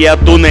पार्किंग किया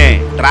तूने,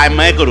 ट्राई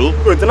मैं करूं?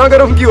 तो इतना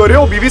गर्म क्यों हो रहे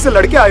हो? बीवी से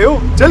लड़के आए हो,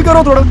 चिल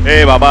करो थोड़ा.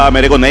 ए बाबा,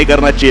 मेरे को नहीं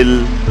करना चिल.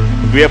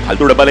 तू ये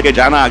फालतू डब्बा लेके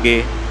जाना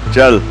आगे.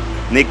 चल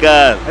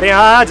निकल. अरे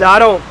हाँ, जा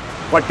रहा हूँ.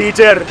 पर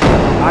टीचर,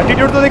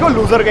 एटीट्यूड तो देखो,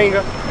 लूजर कहीं का.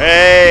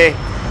 ए,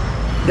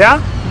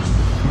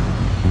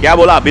 क्या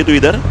बोला अभी तू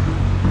इधर?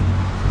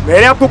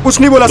 मैंने आपको कुछ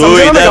नहीं बोला. तू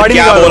इधर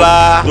क्या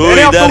बोला? तू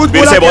इधर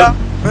फिर से बोल.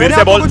 फिर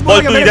से बोल.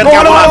 बोल तू इधर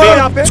क्या बोला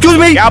अभी? एक्सक्यूज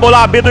मी, क्या बोला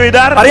अभी तू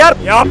इधर? अरे यार,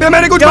 यहाँ पे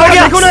मैंने कुछ बोला.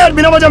 देखो ना यार,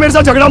 बिना वजह मेरे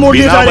साथ झगड़ा मोड़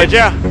दिया जा रहा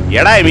है.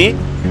 येड़ा है मी?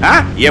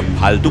 हाँ, ये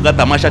फालतू का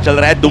तमाशा चल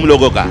रहा है तुम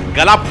लोगों का.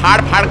 गला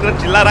फाड़ फाड़ कर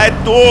चिल्ला रहा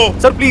है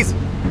तू. सर प्लीज,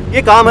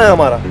 ये काम है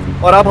हमारा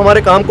और आप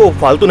हमारे काम को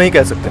फालतू नहीं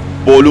कह सकते.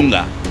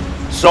 बोलूंगा,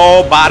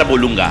 100 बार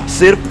बोलूंगा.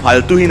 सिर्फ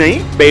फालतू ही नहीं,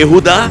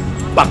 बेहुदा,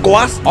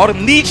 बकवास और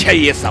नीच है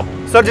ये सब.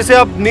 सर, जिसे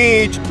आप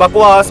नीच,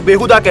 बकवास,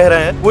 बेहुदा कह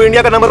रहे हैं, वो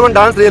इंडिया का नंबर 1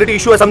 डांस रियलिटी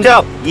इशू है, समझे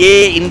आप?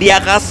 ये इंडिया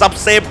का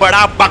सबसे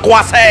बड़ा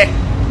बकवास है.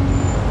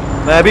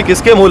 मैं अभी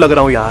किसके मुंह लग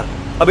रहा हूँ यार?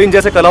 अब इन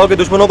जैसे कलाओं के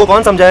दुश्मनों को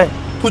कौन समझाए?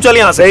 तू चल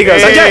यहाँ से.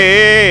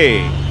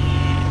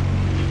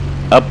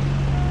 अब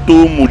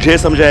तू मुझे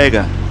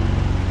समझाएगा?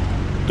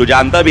 तू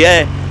जानता भी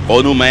है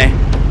कौन हूं मैं?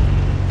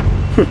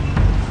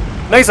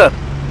 नहीं सर,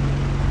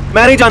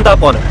 मैं नहीं जानता आप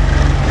कौन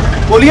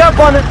है. बोलिए आप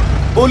कौन है?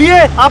 बोलिए,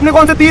 आपने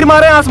कौन से तीर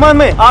मारे हैं आसमान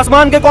में?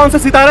 आसमान के कौन से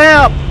सितारे हैं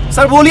आप?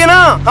 सर बोलिए ना,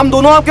 हम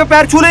दोनों आपके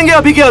पैर छू लेंगे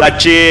अभी के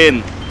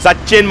अभी.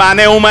 सचिन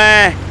माने हूं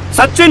मैं.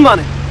 सचिन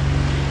माने?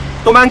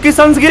 तो मैं अंकित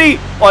संसगिरी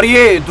और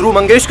ये ध्रुव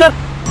मंगेशकर.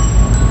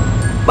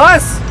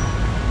 बस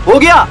हो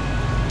गया.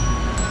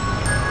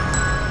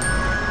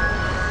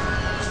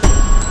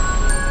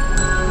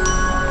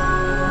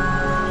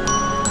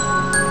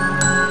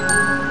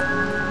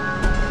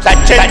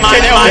 सचिन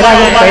माने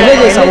पहले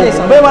जैसा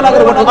मुंबई वाला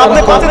अगर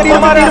आपने कौन से तीर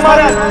मारे?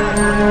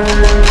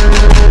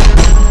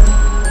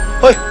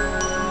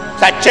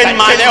 सचिन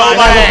माने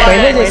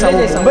पहले जैसा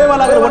मुंबई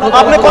वाला अगर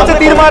आपने कौन से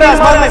तीर मारे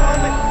आसमान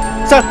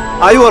में? Sir,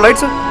 are you alright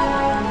sir?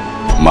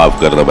 माफ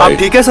करना भाई. आप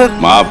ठीक है सर?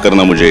 माफ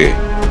करना मुझे.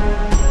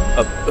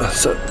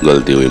 सर,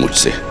 गलती हुई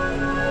मुझसे.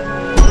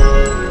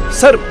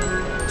 Sir,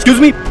 excuse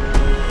me,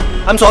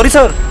 I am sorry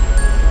sir.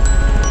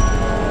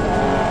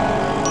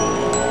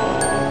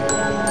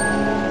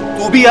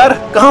 तू भी यार.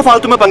 कहाँ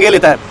फालतू में पंगे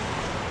लेता है।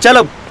 चल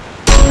अब।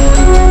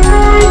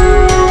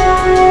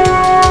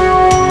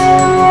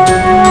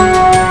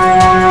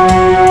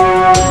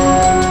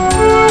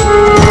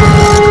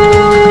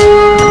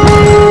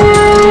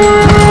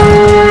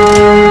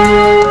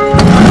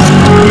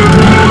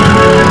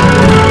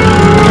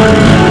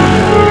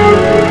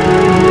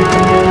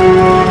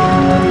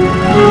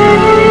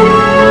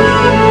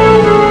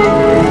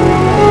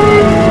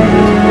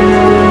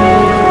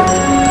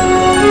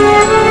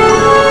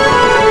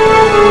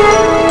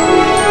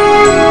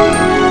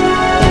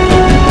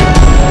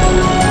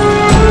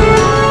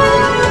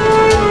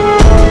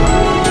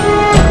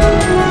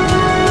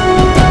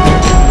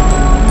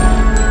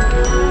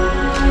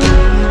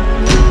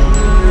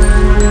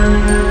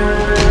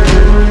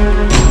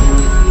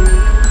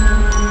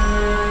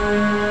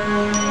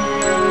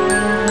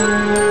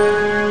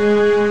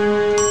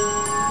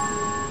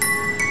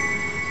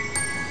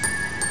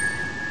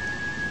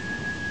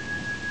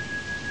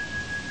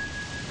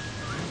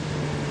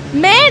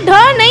 मैं ढ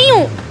नहीं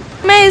हूँ।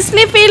 मैं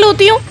इसलिए फेल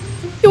होती हूँ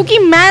क्योंकि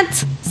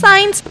मैथ्स,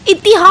 साइंस,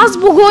 इतिहास,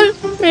 भूगोल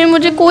में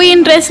मुझे कोई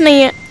इंटरेस्ट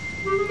नहीं है।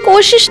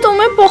 कोशिश तो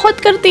मैं बहुत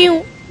करती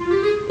हूँ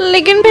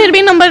लेकिन फिर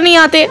भी नंबर नहीं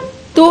आते।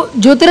 तो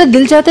जो तेरा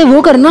दिल चाहता है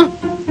वो करना।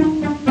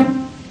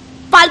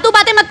 फालतू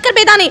बातें मत कर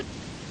बेदाने।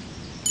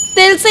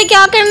 दिल से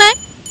क्या करना है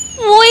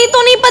वो ही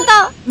तो नहीं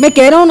पता। मैं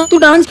कह रहा हूँ ना, तू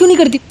डांस क्यों नहीं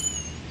करती?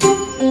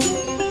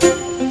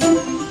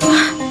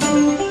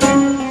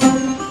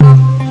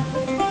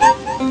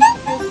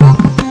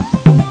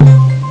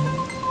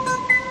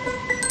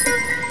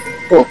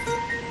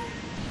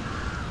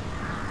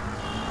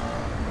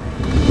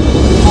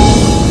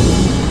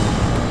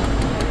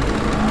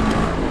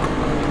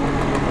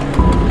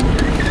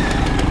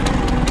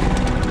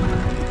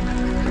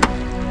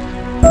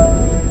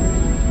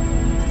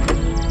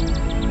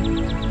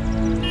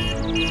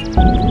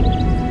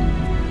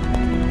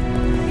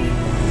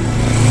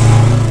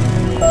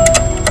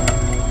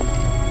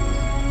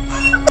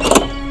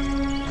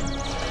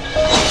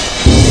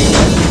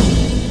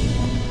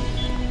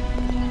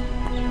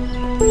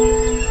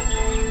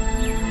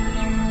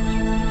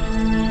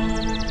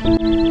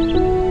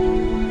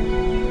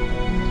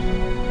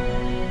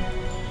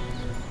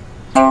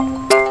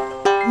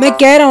 मैं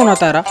कह रहा हूँ ना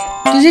तारा,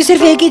 तुझे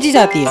सिर्फ एक ही चीज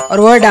आती है और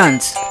वो है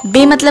डांस।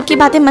 बेमतलब की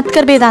बातें मत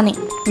कर बेदाने।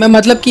 मैं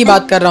मतलब की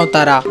बात कर रहा हूँ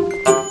तारा।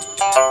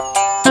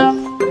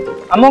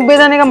 अमुक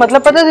बेदाने का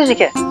मतलब पता है तुझे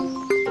क्या है?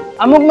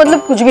 अमुक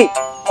मतलब कुछ भी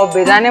और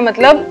बेदाने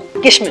मतलब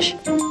किशमिश।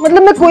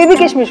 मतलब मैं कोई भी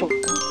किशमिश हूँ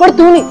पर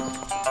तू नहीं,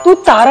 तू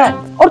तारा है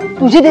और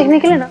तुझे देखने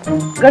के लिए ना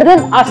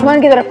गर्दन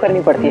आसमान की तरफ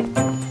करनी पड़ती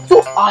है।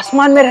 तू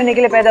आसमान में रहने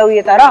के लिए पैदा हुई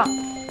है तारा।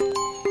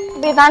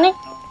 बेदाने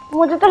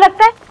मुझे तो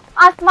लगता है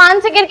आसमान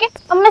से गिर के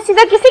अब मैं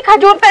सीधा किसी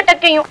खजूर पे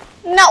अटक गई हूँ,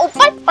 ना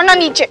ऊपर और ना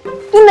नीचे।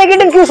 तू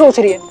नेगेटिव क्यों सोच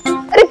रही है?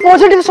 अरे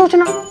पॉजिटिव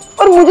सोचना।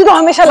 और मुझे तो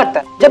हमेशा लगता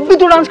है जब भी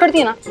तू डांस करती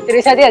है ना,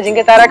 तेरे साथ ही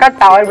अजिंक्य तारा का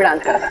टावर भी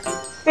डांस करता है।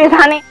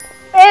 बेदाने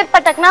पैर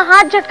पटकना,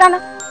 हाथ झटकाना,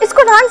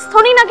 इसको डांस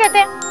थोड़ी ना कहते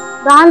हैं।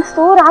 डांस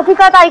तो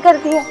राधिका ताई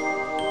करती है,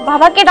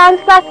 बाबा के डांस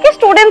क्लास के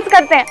स्टूडेंट्स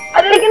करते हैं।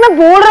 अरे लेकिन मैं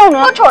बोल रहा हूँ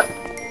ना, तो छोड़।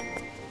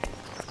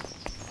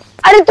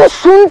 अरे तू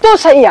सुन तो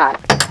सही यार।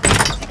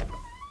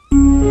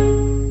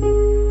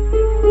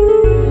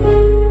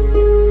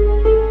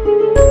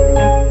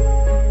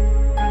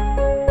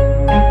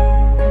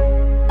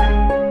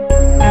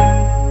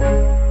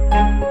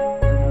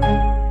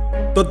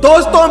 तो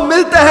दोस्तों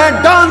मिलते हैं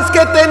डांस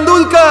के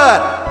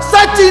तेंदुलकर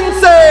सचिन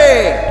से।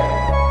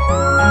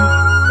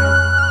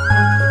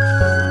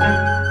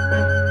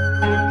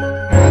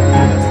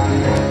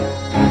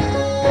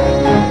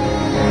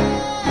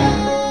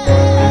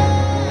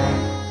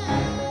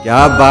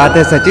 क्या बात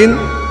है सचिन,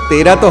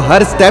 तेरा तो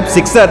हर स्टेप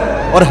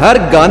सिक्सर और हर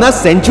गाना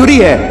सेंचुरी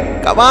है।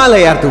 कमाल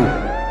है यार तू।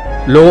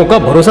 लोगों का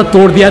भरोसा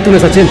तोड़ दिया तूने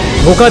सचिन।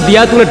 धोखा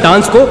दिया तूने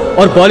डांस को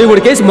और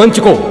बॉलीवुड के इस मंच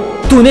को।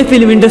 तूने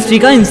फिल्म इंडस्ट्री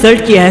का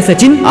इंसल्ट किया है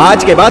सचिन।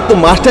 आज के बाद तुम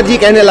मास्टर जी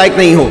कहने लायक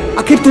नहीं हो।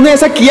 आखिर तूने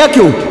ऐसा किया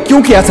क्यों?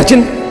 क्यों किया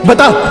सचिन?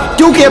 बता,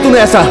 क्यों किया तूने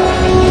ऐसा?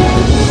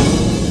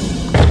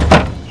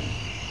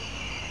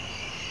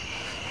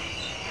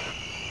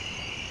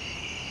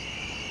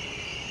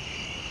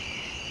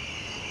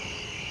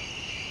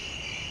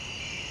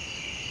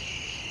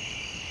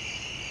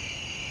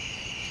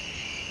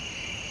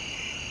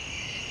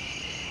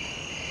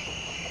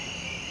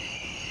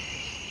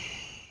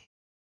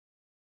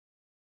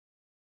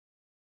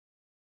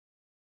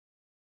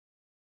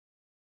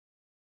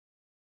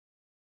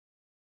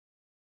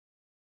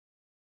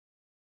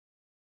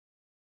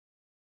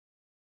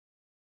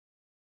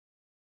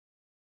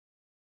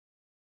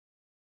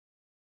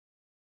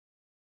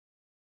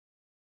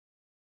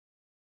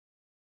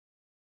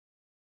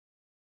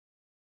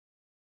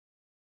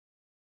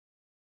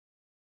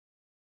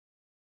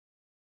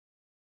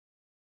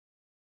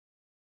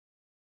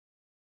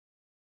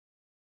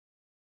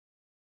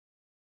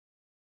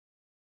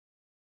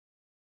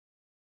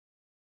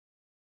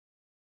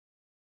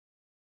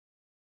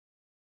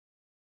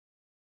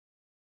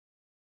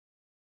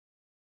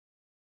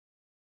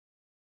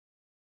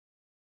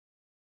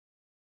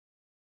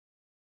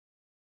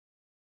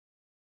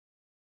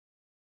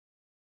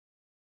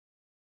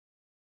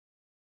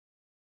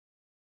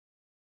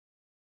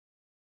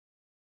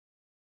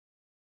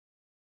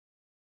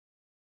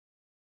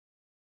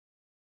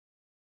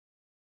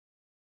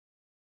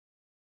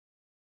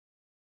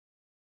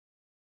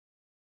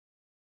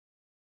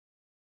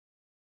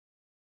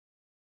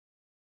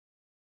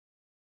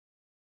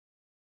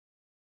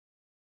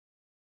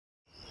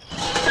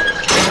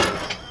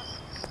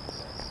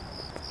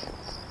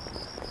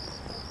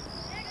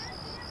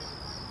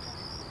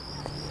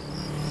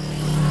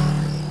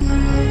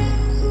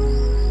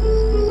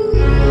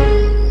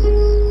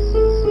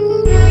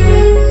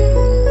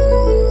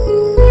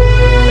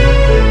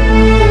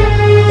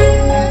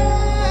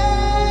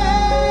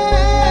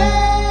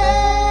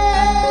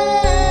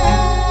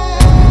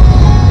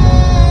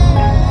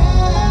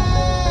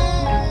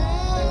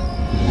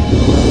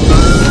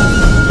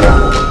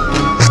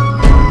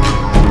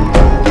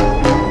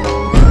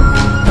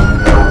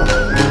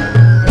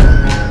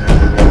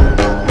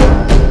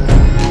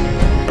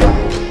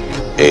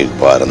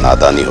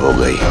 पुरानी हो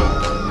गई।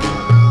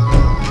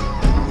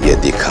 ये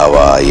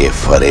दिखावा, ये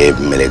फरेब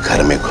मेरे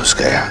घर में घुस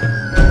गया,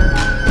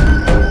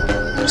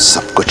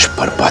 सब कुछ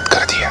बर्बाद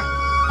कर दिया।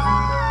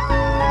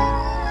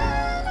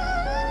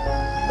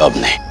 अब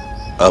नहीं,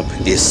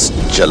 अब इस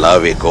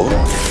जलावे को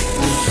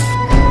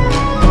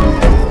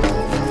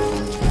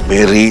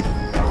मेरी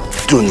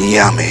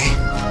दुनिया में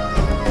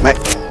मैं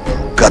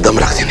कदम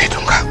रखने नहीं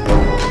दूंगा।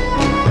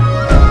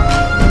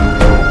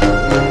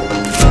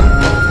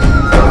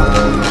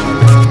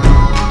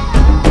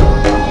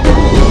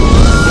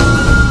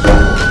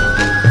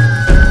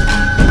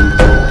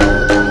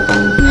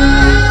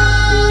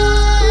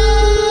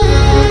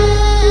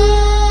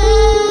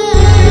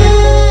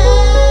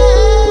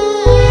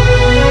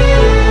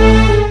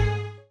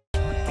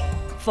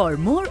 For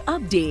more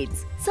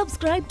updates,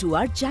 subscribe to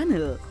our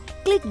channel,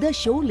 click the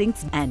show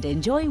links and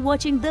enjoy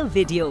watching the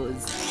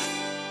videos.